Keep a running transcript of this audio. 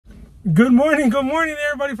Good morning,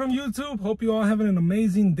 everybody from YouTube. Hope you all having an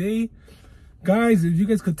amazing day. Guys, if you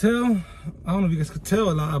guys could tell, I don't know if you guys could tell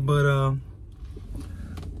a lot, but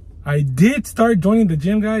I did start joining the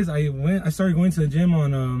gym, guys. I started going to the gym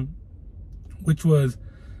on which was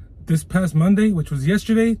this past Monday, which was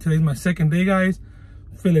yesterday. Today's my second day, guys.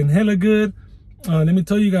 Feeling hella good. Let me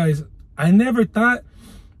tell you guys, I never thought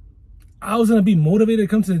I was gonna be motivated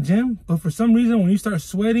to come to the gym, but for some reason, when you start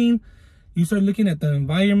sweating, you start looking at the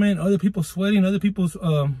environment, other people sweating, other people's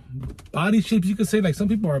body shapes. You could say, like, some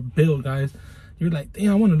people are built, guys. You're like,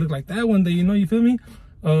 damn, I want to look like that one day, you know, you feel me?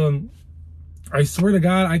 I swear to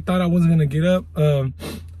God, I thought I wasn't going to get up.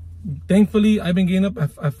 Thankfully, I've been getting up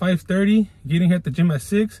at 5:30, getting here at the gym at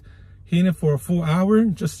 6, hitting it for a full hour,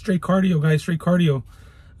 just straight cardio, guys, straight cardio.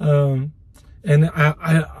 And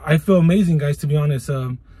I feel amazing, guys, to be honest.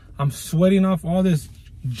 I'm sweating off all this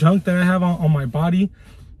junk that I have on my body.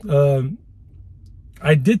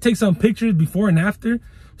 I did take some pictures before and after,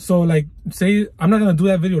 so like, say, I'm not gonna do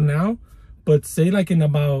that video now, but say like in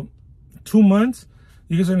about 2 months,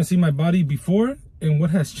 you guys are gonna see my body before and what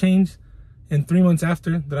has changed in 3 months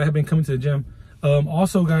after that I have been coming to the gym.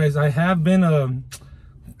 Also, guys, I have been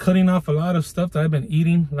cutting off a lot of stuff that I've been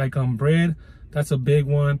eating, like bread. That's a big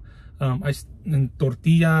one. And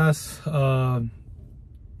tortillas.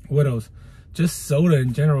 What else? Just soda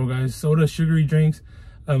in general, guys. Soda, sugary drinks.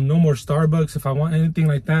 No more Starbucks. If I want anything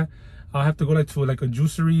like that, I'll have to go to a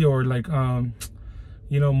juicery or like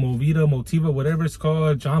you know, Movida, Motiva, whatever it's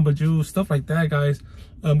called, Jamba Juice, stuff like that, guys.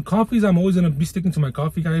 Coffees, I'm always gonna be sticking to my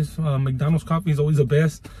coffee, guys. McDonald's coffee is always the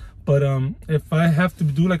best. But if I have to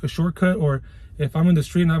do like a shortcut, or if I'm in the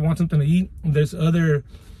street and I want something to eat, there's other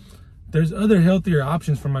healthier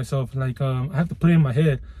options for myself. Like I have to put it in my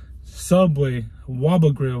head: Subway,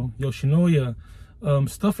 Waba Grill, Yoshinoya,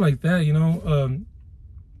 stuff like that, you know.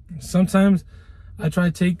 Sometimes I try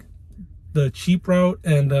to take the cheap route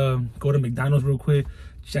and go to McDonald's real quick,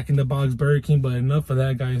 Jack in the Box, Burger King, but enough of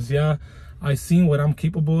that, guys. Yeah, I seen what I'm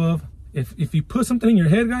capable of. If you put something in your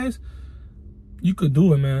head, guys, you could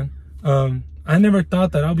do it, man. I never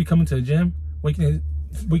thought that I'll be coming to the gym, waking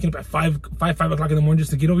up at 5 o'clock in the morning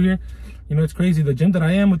just to get over here. You know, it's crazy. The gym that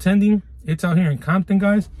I am attending, it's out here in Compton,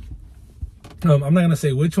 guys. I'm not gonna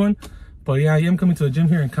say which one, but yeah, I am coming to a gym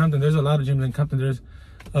here in Compton. There's a lot of gyms in Compton. There's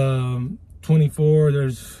 24,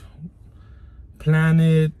 there's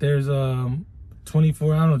Planet, there's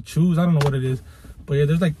 24, I don't know, Choose, I don't know what it is, but yeah,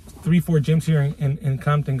 there's like 3-4 gyms here in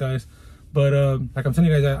Compton, guys. But like I'm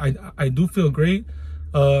telling you guys, I do feel great.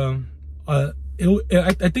 I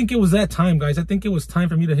think it was that time, guys. I think it was time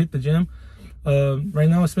for me to hit the gym. Right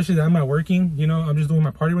now, especially that I'm not working, you know, I'm just doing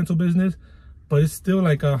my party rental business, but it's still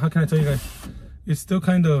like, how can I tell you guys, it's still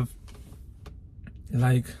kind of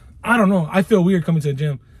like, I don't know, I feel weird coming to the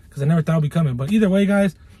gym because I never thought I'd be coming. But either way,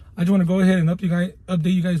 guys, I just want to go ahead and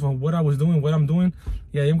update you guys on what I was doing, what I'm doing.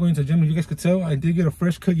 Yeah, I am going to the gym. You guys could tell I did get a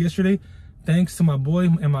fresh cut yesterday, thanks to my boy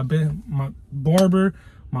and my barber,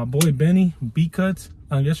 my boy Benny, B Cuts.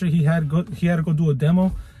 Yesterday he had to go do a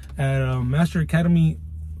demo at Master Academy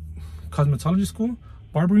Cosmetology School,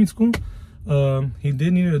 barbering school. He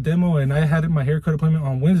did need a demo, and I had my haircut appointment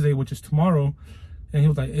on Wednesday, which is tomorrow. And he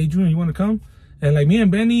was like, "Hey, Junior, you want to come?" And like, me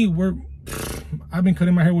and Benny, I've been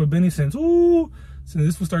cutting my hair with Benny since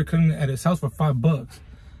this was started cutting at his house for $5.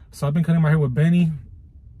 So I've been cutting my hair with Benny,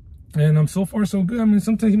 and so far so good. I mean,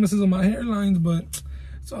 sometimes he messes up my hairlines, but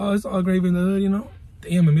it's all gravy in the hood, you know.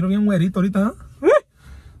 Damn, me miro bien güerito ahorita, huh?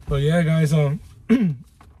 But yeah, guys, I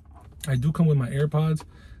do come with my AirPods.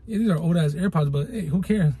 Yeah, these are old ass AirPods, but hey, who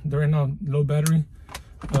cares? They're right now low battery.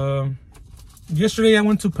 Yesterday I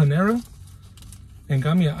went to Panera and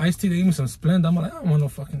got me an iced tea. They gave me some Splenda. I'm like, I don't want no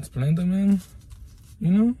fucking Splenda, man.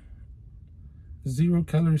 You know? 0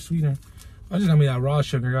 calorie sweetener. I just got me that raw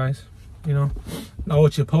sugar, guys. You know? Oh,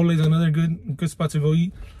 Chipotle is another good spot to go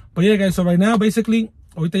eat. But yeah, guys, so right now, basically,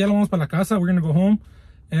 ahorita ya lo vamos para la casa. We're gonna go home.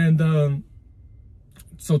 And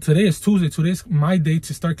so today is Tuesday. Today's my day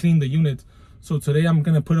to start cleaning the units. So today I'm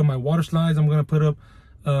gonna put up my water slides. I'm gonna put up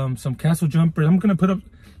some castle jumpers. I'm gonna put up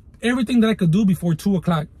everything that I could do before 2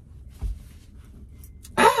 o'clock.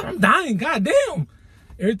 I'm dying, goddamn.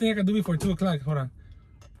 Everything I can do before 2 o'clock. Hold on.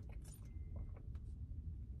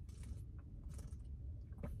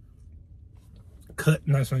 Cut,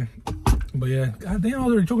 nice one. But yeah, goddamn, I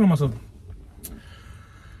was already choking on myself.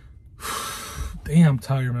 Damn, I'm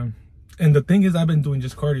tired, man. And the thing is, I've been doing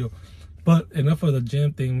just cardio. But enough of the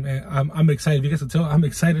gym thing, man. I'm excited. You guys can tell I'm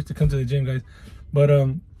excited to come to the gym, guys. But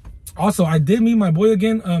also, I did meet my boy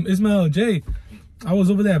again, Ismail J. I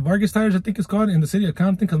was over there at Vargas Tires, I think it's called, in the city of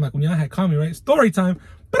Compton, because my cuñada had called me, right? Story time.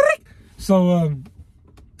 So,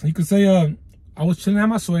 you could say, I was chilling at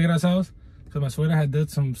my suegra's house because my suegra had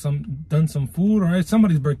done some food, or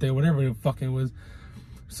somebody's birthday, whatever the fuck it was.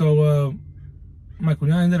 So my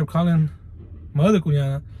cuñada ended up calling my other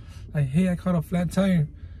cuñada, like, hey, I caught a flat tire.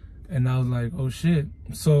 And I was like, oh shit.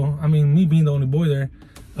 So I mean, me being the only boy there,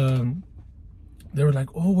 they were like,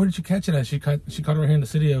 oh, where did you catch it at? She caught it right here in the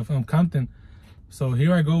city of Compton. So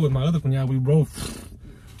here I go with my other cuñada. We both,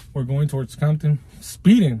 we're going towards Compton,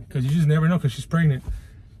 speeding, because you just never know, because she's pregnant.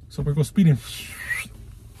 So we're going speeding.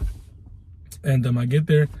 And I get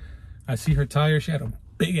there, I see her tire. She had a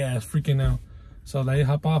big ass freaking out. So I was like, hey,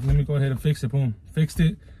 hop off, let me go ahead and fix it. Boom, fixed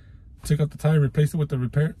it. Took out the tire, replaced it with the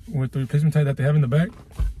replacement tire that they have in the back.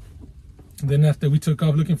 And then after, we took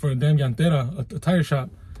off looking for a damn llantera, a tire shop.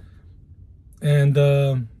 And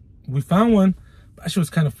we found one. That shit was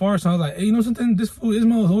kind of far, so I was like, hey, you know something? This fool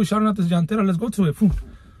Ismael is always shouting out this llantera. Let's go to it. Boom.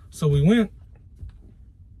 So we went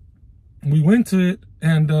to it,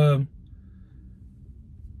 and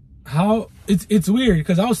how it's weird,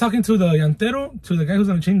 because I was talking to the llantero, to the guy who's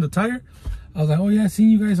gonna change the tire. I was like, oh yeah, I seen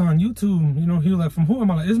you guys on YouTube. You know, he was like, from who? I'm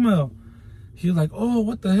like, Ismael. He was like, oh,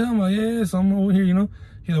 what the hell? I'm like, yeah, so I'm over here, you know.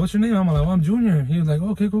 He's like, what's your name? I'm like, well, I'm Junior. He was like,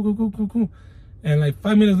 okay, cool. And like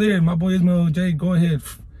 5 minutes later, my boy Ismael J, go ahead.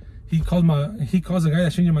 He calls the guy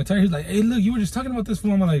that changed my tire. He's like, hey, look, you were just talking about this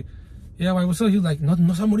fool. I'm like, yeah, why, what's up? He was like, no se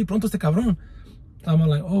va a morir pronto este cabrón. I'm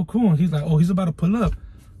like, oh, cool. He's like, oh, he's about to pull up.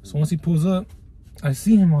 So once he pulls up, I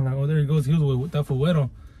see him. I'm like, oh, there he goes. He was with that fuero.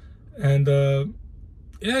 And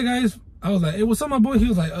yeah, guys, I was like, hey, what's up, my boy? He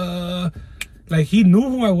was like he knew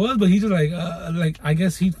who I was, but he just like I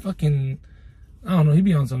guess he fucking, I don't know, he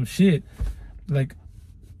be on some shit. Like,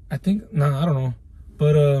 I think, nah, I don't know.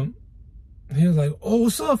 But he was like, oh,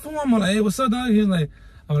 what's up, fool? I'm like, hey, what's up, dog? He was like,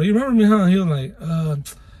 I'm like, you remember me, huh? He was like,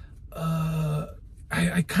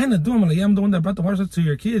 I kind of do. I'm like, yeah, I'm the one that brought the water to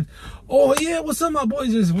your kids. Oh yeah, what's up, my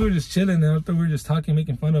boys? We were just chilling, and after we were just talking,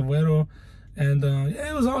 making fun of Güero, and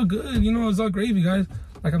yeah, it was all good. You know, it was all gravy, guys.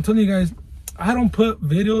 Like I'm telling you guys, I don't put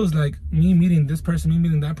videos like me meeting this person, me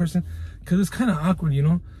meeting that person, because it's kind of awkward, you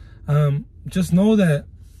know. Just know that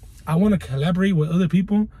I want to collaborate with other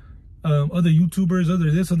people, other YouTubers,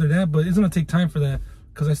 other this, other that, but it's gonna take time for that,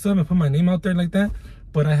 because I still haven't put my name out there like that.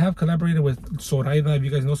 But I have collaborated with Zoraida. If you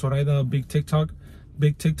guys know Zoraida, big TikToker,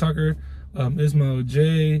 Ismael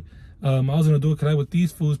J. I was gonna do a collab with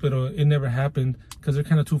these fools, but it never happened because they're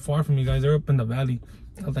kind of too far from me, guys. They're up in the valley.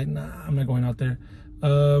 I was like, nah, I'm not going out there.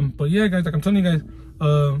 But yeah, guys, like I'm telling you guys,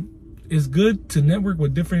 it's good to network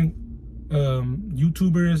with different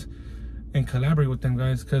YouTubers and collaborate with them,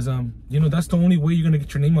 guys, because you know, that's the only way you're gonna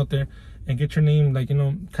get your name out there and get your name, like, you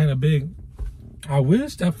know, kind of big. I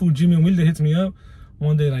wish that fool Jimmy Wilder hits me up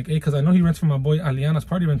one day, like, hey, because I know he rents for my boy Aliana's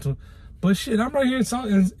party rental. But shit, I'm right here in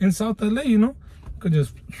South LA, you know. Could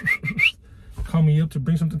just call me up to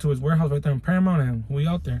bring something to his warehouse right there in Paramount, and we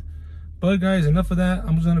out there. But guys, enough of that.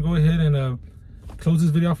 I'm just gonna go ahead and close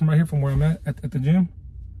this video from right here, from where I'm at the gym.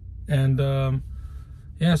 And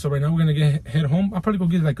yeah, so right now we're gonna head home. I'll probably go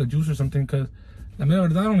get like a juice or something, because I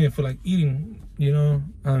don't even feel like eating, you know.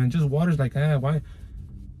 Just water's like, why?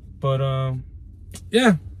 But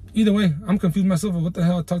yeah, either way, I'm confused myself with what the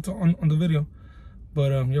hell I talked on the video.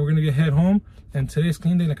 But yeah, we're gonna head home, and today's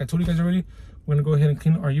clean day. Like I told you guys already, we're gonna go ahead and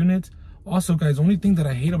clean our units. Also, guys, the only thing that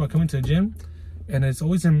I hate about coming to the gym, and it's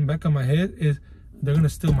always in the back of my head, is they're gonna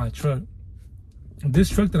steal my truck. This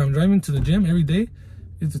truck that I'm driving to the gym every day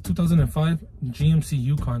is the 2005 GMC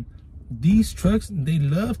Yukon. These trucks, they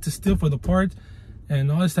love to steal for the parts and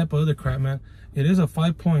all this type of other crap, man. It is a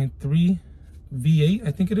 5.3 V8,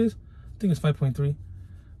 I think it is. I think it's 5.3.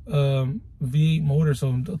 V8 motor,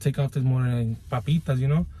 so they'll take off this motor and papitas, you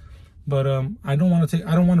know. But I don't want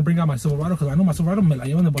to bring out my Silverado, because I know my Silverado me la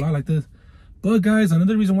llevan de volar like this. But guys,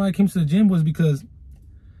 another reason why I came to the gym was because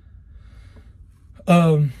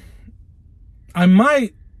I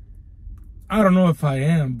don't know if I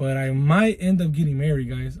am, but I might end up getting married,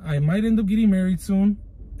 guys. I might end up getting married soon,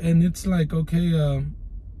 and it's like, okay,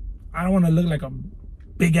 I don't want to look like a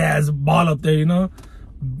big ass ball up there, you know.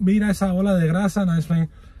 Mira esa bola de grasa, nice man.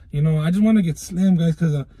 You know, I just want to get slim, guys,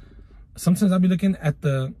 because sometimes I'll be looking at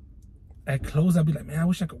clothes. I'll be like, man, I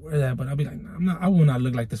wish I could wear that, but I'll be like, nah, I will not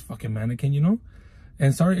look like this fucking mannequin, you know.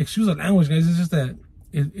 And sorry, excuse the language, guys. It's just that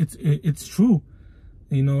it's true,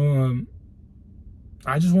 you know.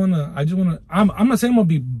 I'm not saying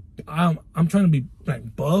I'm trying to be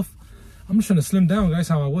like buff. I'm just trying to slim down, guys,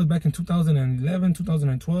 how I was back in 2011,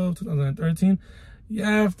 2012, 2013. Yeah,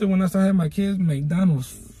 after when I started having my kids,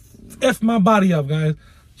 McDonald's F my body up, guys.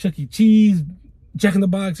 Chuck E. Cheese, Jack in the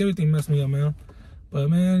Box, everything messed me up, man. But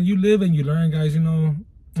man, you live and you learn, guys. You know,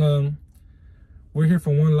 we're here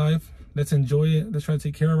for one life. Let's enjoy it. Let's try to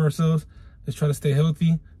take care of ourselves. Let's try to stay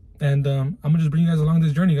healthy. And I'm gonna just bring you guys along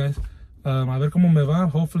this journey, guys. A ver cómo me va.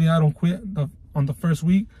 Hopefully I don't quit on the first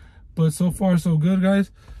week. But so far so good,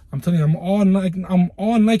 guys. I'm telling you, I'm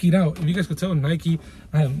all Nike'd out. If you guys could tell, Nike.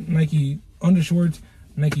 I have Nike undershorts,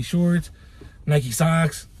 Nike shorts, Nike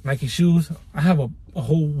socks, Nike shoes. I have a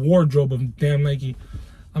whole wardrobe of damn Nike.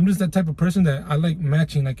 I'm just that type of person that I like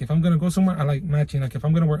matching. Like if I'm gonna go somewhere, I like matching. Like if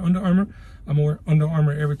I'm gonna wear Under Armour, I'm gonna wear Under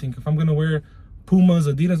Armour everything. If I'm gonna wear Pumas,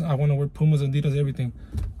 Adidas, I wanna wear Pumas, Adidas, everything.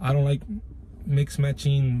 I don't like mix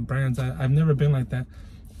matching brands. I've never been like that.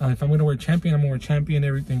 If I'm gonna wear Champion, I'm gonna wear Champion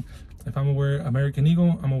everything. If I'm gonna wear American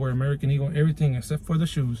Eagle, I'm gonna wear American Eagle everything except for the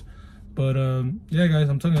shoes. But yeah, guys,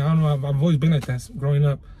 I'm telling you, I don't know. I've always been like that growing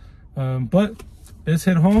up. But let's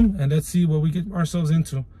head home and let's see what we get ourselves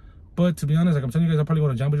into. But to be honest, like I'm telling you guys, I'll probably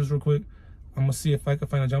go to Jamba Juice real quick. I'm gonna see if I can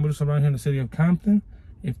find a Jamba Juice around here in the city of Compton,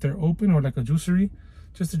 if they're open, or like a juicery,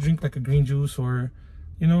 just to drink like a green juice or,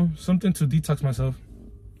 you know, something to detox myself.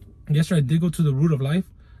 Yesterday I did go to the Root of Life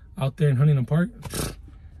out there in Huntington Park.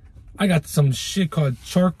 I got some shit called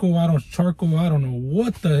charcoal. I don't know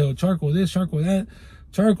what the hell. Charcoal this, charcoal that,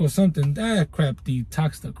 charcoal something. That crap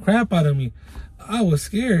detoxed the crap out of me. I was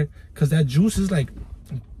scared because that juice is like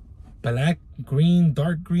black, green,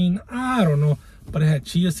 dark green. I don't know. But it had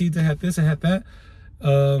chia seeds. It had this. It had that.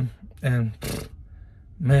 And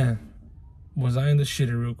man, was I in the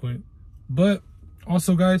shitter real quick. But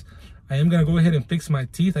also, guys, I am going to go ahead and fix my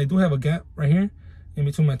teeth. I do have a gap right here in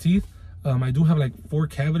between my teeth. I do have like 4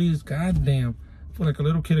 cavities. God damn. I feel like a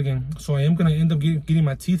little kid again. So I am going to end up getting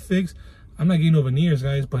my teeth fixed. I'm not getting no veneers,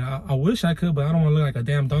 guys, but I wish I could, but I don't want to look like a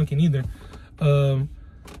damn donkey either.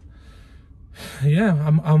 Yeah, I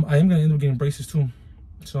am going to end up getting braces too.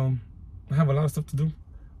 So I have a lot of stuff to do.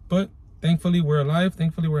 But thankfully, we're alive.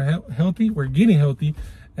 Thankfully, we're healthy. We're getting healthy.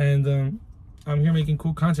 And I'm here making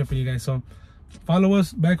cool content for you guys. So follow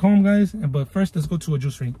us back home, guys. But first, let's go to a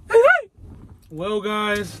juicery. Well,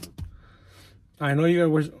 guys, I know you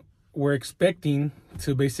guys were expecting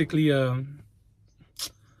to basically, how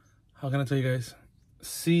can I tell you guys,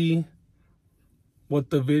 see what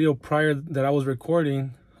the video prior that I was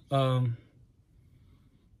recording, you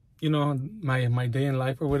know, my day in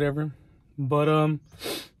life or whatever. But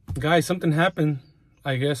guys, something happened.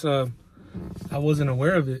 I guess I wasn't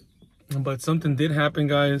aware of it, but something did happen,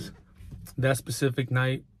 guys, that specific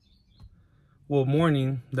night, well,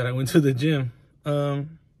 morning that I went to the gym.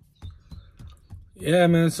 Yeah,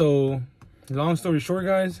 man, so long story short,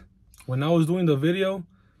 guys, when I was doing the video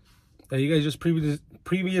that you guys just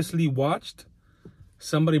previously watched,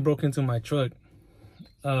 somebody broke into my truck.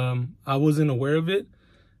 I wasn't aware of it.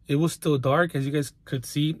 It was still dark, as you guys could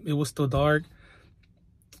see. It was still dark.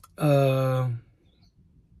 I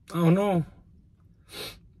don't know.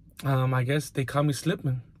 I guess they caught me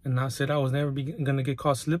slipping, and I said I was never gonna get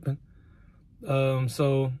caught slipping.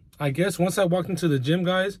 So I guess once I walked into the gym,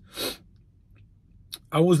 guys,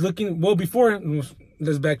 I was looking, well, before,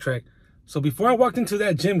 let's backtrack. So before I walked into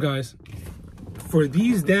that gym, guys, for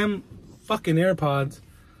these damn fucking AirPods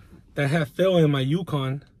that have fell in my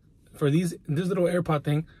Yukon, for this little AirPod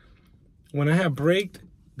thing, when I had braked,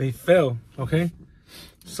 they fell, okay?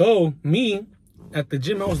 So me, at the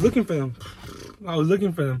gym, I was looking for them.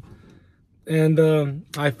 And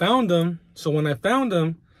I found them. So when I found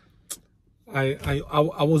them, I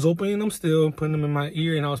was opening them still, putting them in my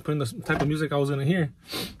ear, and I was putting the type of music I was gonna hear.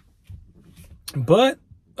 But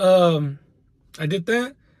I did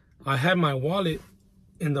that. I had my wallet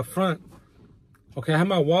in the front. Okay, I had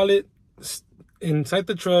my wallet inside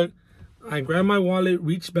the truck. I grabbed my wallet,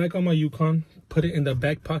 reached back on my Yukon, put it in the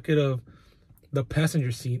back pocket of the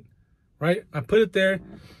passenger seat. Right? I put it there.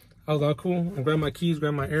 I was all cool. I grabbed my keys,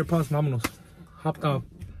 grabbed my AirPods, vámonos. Hopped off,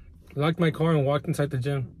 locked my car, and walked inside the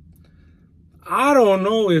gym. I don't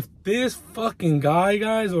know if this fucking guy,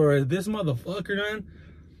 guys, or this motherfucker, man,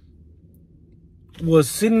 was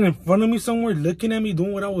sitting in front of me somewhere, looking at me,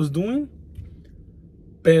 doing what I was doing.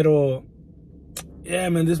 Pero, yeah,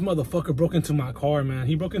 man, this motherfucker broke into my car, man.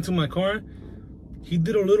 He broke into my car. He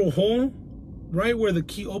did a little hole right where the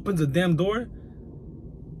key opens the damn door.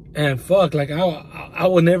 And fuck, like, I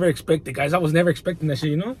would never expect it, guys. I was never expecting that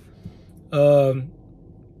shit, you know?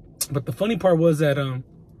 But the funny part was that,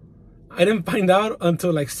 I didn't find out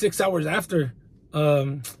until like 6 hours after.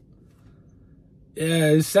 Yeah,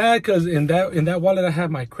 it's sad because in that wallet I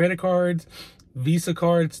had my credit cards, Visa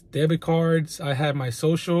cards, debit cards. I had my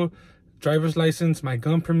social, driver's license, my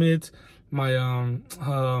gun permits, my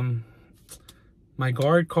my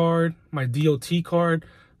guard card, my DOT card,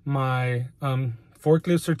 my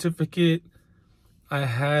forklift certificate. I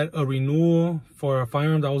had a renewal for a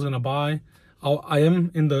firearm that I was gonna buy. I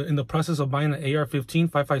am in the process of buying an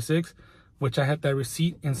AR-15 5.56 which I have that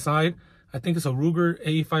receipt inside. I think it's a Ruger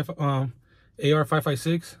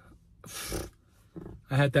AR-556.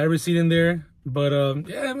 I had that receipt in there. But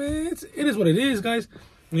yeah, man, it is what it is, guys.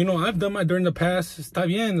 You know, I've done my during the past. Está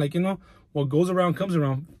bien, like, you know, what goes around comes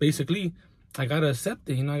around. Basically, I gotta accept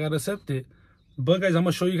it. You know, I gotta accept it. But guys, I'm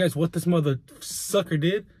gonna show you guys what this mother sucker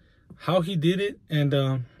did, how he did it, and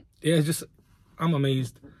yeah, it's just, I'm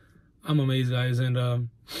amazed. I'm amazed, guys. And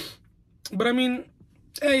but I mean,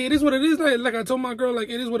 hey, it is what it is. Like I told my girl, like,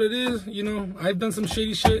 it is what it is. You know, I've done some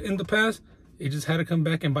shady shit in the past. It just had to come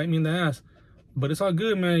back and bite me in the ass. But it's all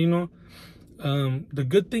good, man. You know. The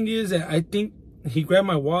good thing is that I think he grabbed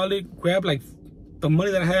my wallet, grabbed like the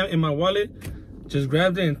money that I have in my wallet, just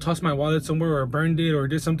grabbed it and tossed my wallet somewhere, or burned it, or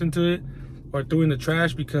did something to it, or threw it in the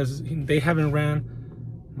trash, because they haven't ran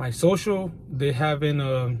my social. They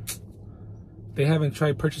haven't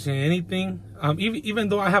tried purchasing anything. Even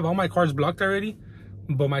though I have all my cards blocked already,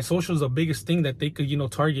 but my social is the biggest thing that they could, you know,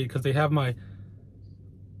 target, because they have my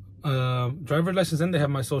driver's license and they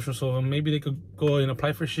have my social, so maybe they could go and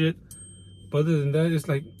apply for shit. But other than that, it's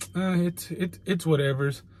like, it's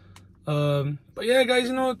whatever's. But yeah, guys,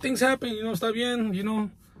 you know, things happen, you know, está bien, you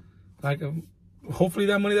know. Like, hopefully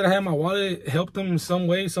that money that I had in my wallet helped them in some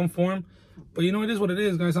way, some form. But, you know, it is what it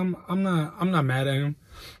is, guys. I'm not mad at him.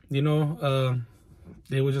 You know,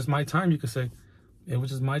 it was just my time, you could say. It was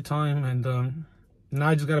just my time, and now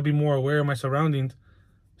I just got to be more aware of my surroundings.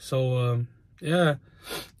 So, yeah.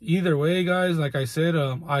 Either way, guys, like I said,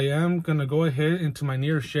 I am going to go ahead into my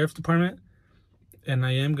nearest sheriff's department. And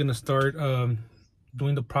I am going to start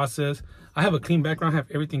doing the process. I have a clean background. I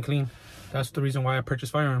have everything clean. That's the reason why I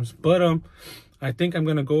purchased firearms. But I think I'm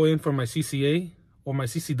going to go in for my CCA or my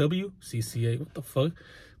CCW. CCA, what the fuck?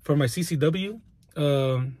 For my CCW,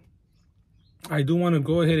 I do want to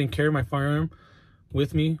go ahead and carry my firearm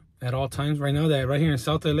with me at all times. Right now, that right here in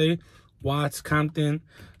South LA, Watts, Compton,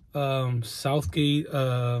 Southgate,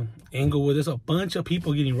 Englewood, there's a bunch of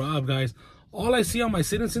people getting robbed, guys. All I see on my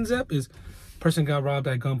Citizens app is person got robbed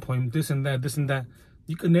at gunpoint, this and that, this and that.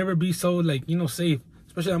 You could never be so, like, you know, safe.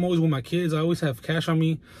 Especially, I'm always with my kids. I always have cash on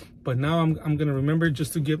me. But now I'm gonna remember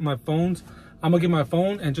just to get my phones. I'm gonna get my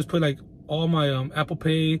phone and just put like all my Apple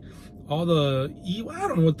Pay, all the I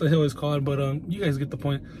don't know what the hell it's called, but you guys get the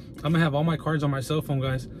point. I'm gonna have all my cards on my cell phone,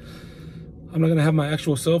 guys. I'm not gonna have my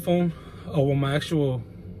actual cell phone or my actual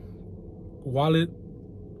wallet.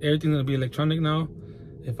 Everything's gonna be electronic now.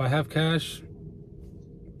 If I have cash,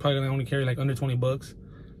 probably gonna only carry like under 20 bucks.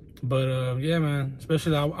 But yeah, man,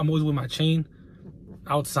 especially I'm always with my chain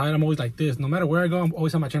outside. I'm always like this. No matter where I go, I'm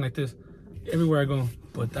always have my chain like this everywhere I go.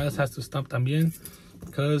 But that has to stop también,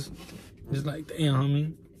 because it's like, damn,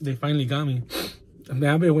 homie, they finally got me. I mean,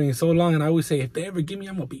 I've been waiting so long, and I always say, if they ever get me,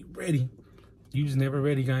 I'm gonna be ready. You just never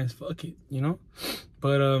ready, guys. Fuck it, you know.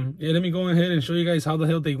 But yeah, let me go ahead and show you guys how the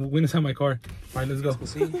hell they went inside my car. All right, let's go.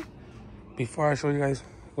 See, before I show you guys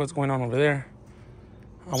what's going on over there,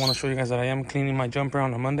 I want to show you guys that I am cleaning my jumper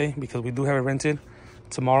on a Monday, because we do have it rented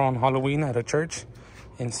tomorrow on Halloween at a church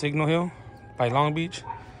in Signal Hill by Long Beach.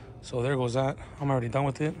 So there goes that. I'm already done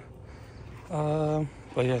with it. But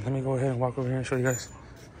yeah, let me go ahead and walk over here and show you guys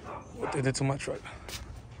what they did to my truck.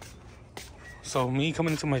 So me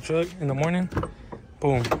coming into my truck in the morning,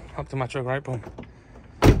 boom, up to my truck, right, boom.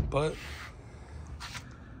 But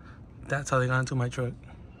that's how they got into my truck.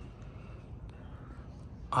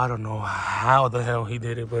 I don't know how the hell he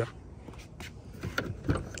did it, but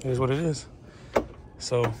it is what it is.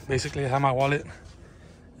 So basically, I have my wallet in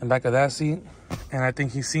the back of that seat, and I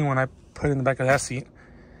think he's seen when I put it in the back of that seat,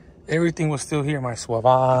 everything was still here. My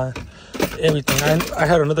suave, everything. I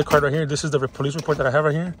had another card right here. This is the police report that I have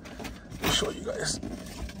right here. I'll show you guys.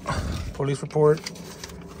 Police report.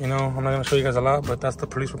 You know, I'm not gonna show you guys a lot, but that's the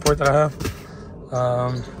police report that I have.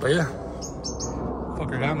 But yeah,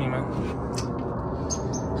 fucker got me, man.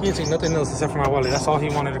 He didn't take nothing else except for my wallet. That's all he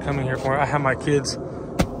wanted to come in here for. I have my kids'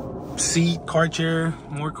 seat, car chair,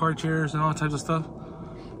 more car chairs, and all types of stuff.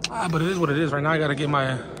 But it is what it is. Right now, I gotta get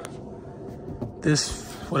my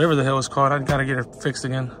this whatever the hell it's called. I gotta get it fixed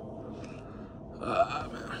again.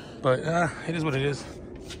 But it is what it is.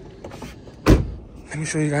 Let me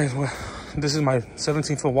show you guys what. This is my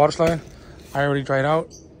 17-foot water slide. I already dried out.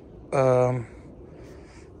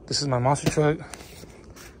 This is my monster truck.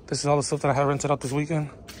 This is all the stuff that I have rented out this weekend.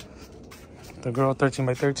 The girl 13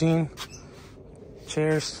 by 13.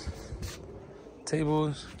 Chairs,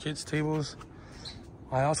 tables, kids' tables.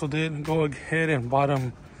 I also did go ahead and bought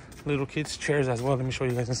them little kids' chairs as well. Let me show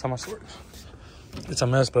you guys inside my storage. It's a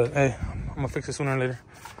mess, but hey, I'm gonna fix it sooner or later.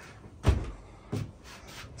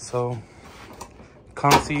 So,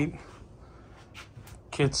 con seat,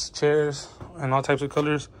 kids' chairs, and all types of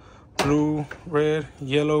colors. blue, red,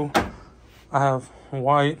 yellow. I have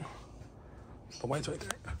white. The white's right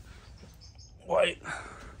there. White.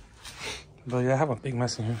 But yeah, I have a big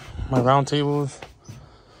mess in here. My round tables.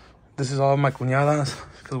 This is all my cuñadas,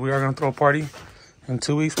 because we are going to throw a party in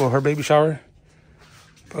 2 weeks for her baby shower.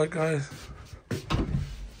 But guys,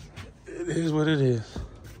 it is what it is.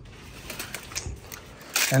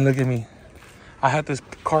 And look at me. I had this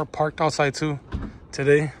car parked outside too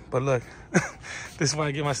today, but look, this is why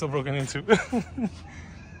I get myself broken into.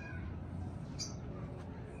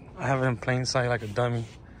 I have it in plain sight like a dummy.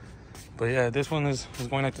 But yeah, this one is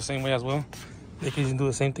going like the same way as well. They can do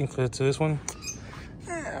the same thing to this one.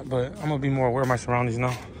 Yeah, but I'm gonna be more aware of my surroundings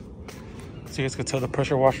now. So you guys can tell the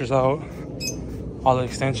pressure washer's out, all the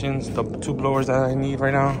extensions, the 2 blowers that I need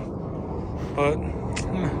right now. But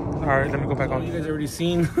all right, let me go back on. You guys already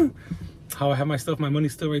seen how I have my stuff, my money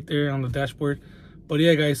still right there on the dashboard. But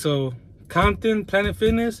yeah, guys, so Compton, Planet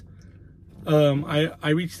Fitness, I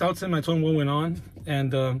reached out to them. I told them what went on,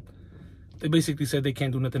 and they basically said they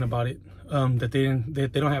can't do nothing about it. That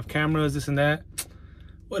they don't have cameras, this and that.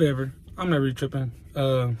 Whatever. I'm not really tripping.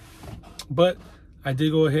 But I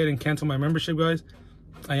did go ahead and cancel my membership, guys.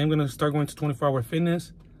 I am gonna start going to 24-hour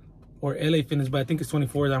fitness or LA Fitness, but I think it's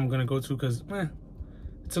 24 that I'm gonna go to because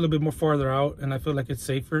it's a little bit more farther out, and I feel like it's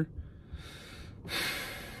safer.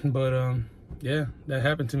 But yeah, that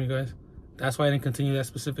happened to me, guys. That's why I didn't continue that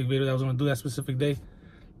specific video that I was gonna do that specific day.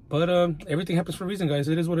 But everything happens for a reason, guys.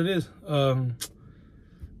 It is what it is.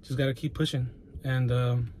 Just gotta keep pushing,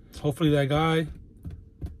 and hopefully that guy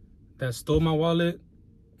that stole my wallet,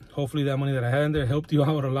 hopefully that money that I had in there helped you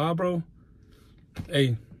out a lot, bro.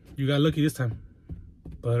 Hey, you got lucky this time.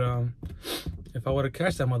 But if I would have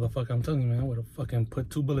catched that motherfucker, I'm telling you, man, I would have fucking put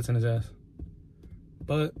 2 bullets in his ass.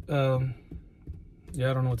 But yeah,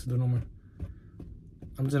 I don't know what to do no more.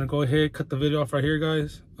 I'm just gonna go ahead, cut the video off right here,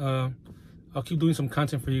 guys. I'll keep doing some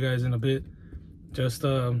content for you guys in a bit. Just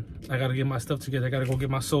I gotta get my stuff together. I gotta go get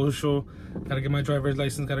my social, gotta get my driver's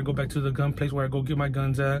license, gotta go back to the gun place where I go get my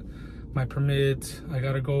guns at, my permit. I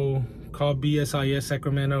gotta go call BSIS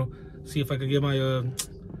Sacramento, see if I could get my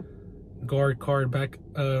guard card back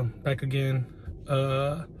again.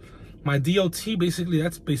 My DOT, basically,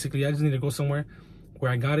 that's basically, I just need to go somewhere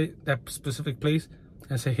where I got it, that specific place,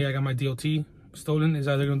 and say, hey, I got my DOT stolen. Is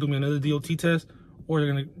either gonna do me another DOT test, or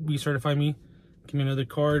they're gonna recertify me, give me another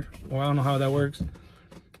card, or I don't know how that works.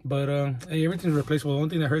 But hey, everything's replaceable. The only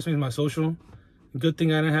thing that hurts me is my social. Good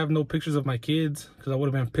thing I didn't have no pictures of my kids, because I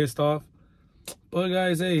would have been pissed off. But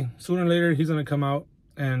guys, hey, sooner or later he's gonna come out,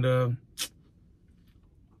 and I'm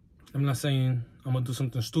not saying I'm gonna do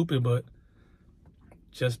something stupid, but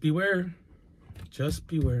just beware. Just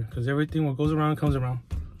beware, because everything what goes around comes around.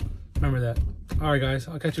 Remember that. All right, guys,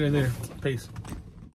 I'll catch you guys later. Peace.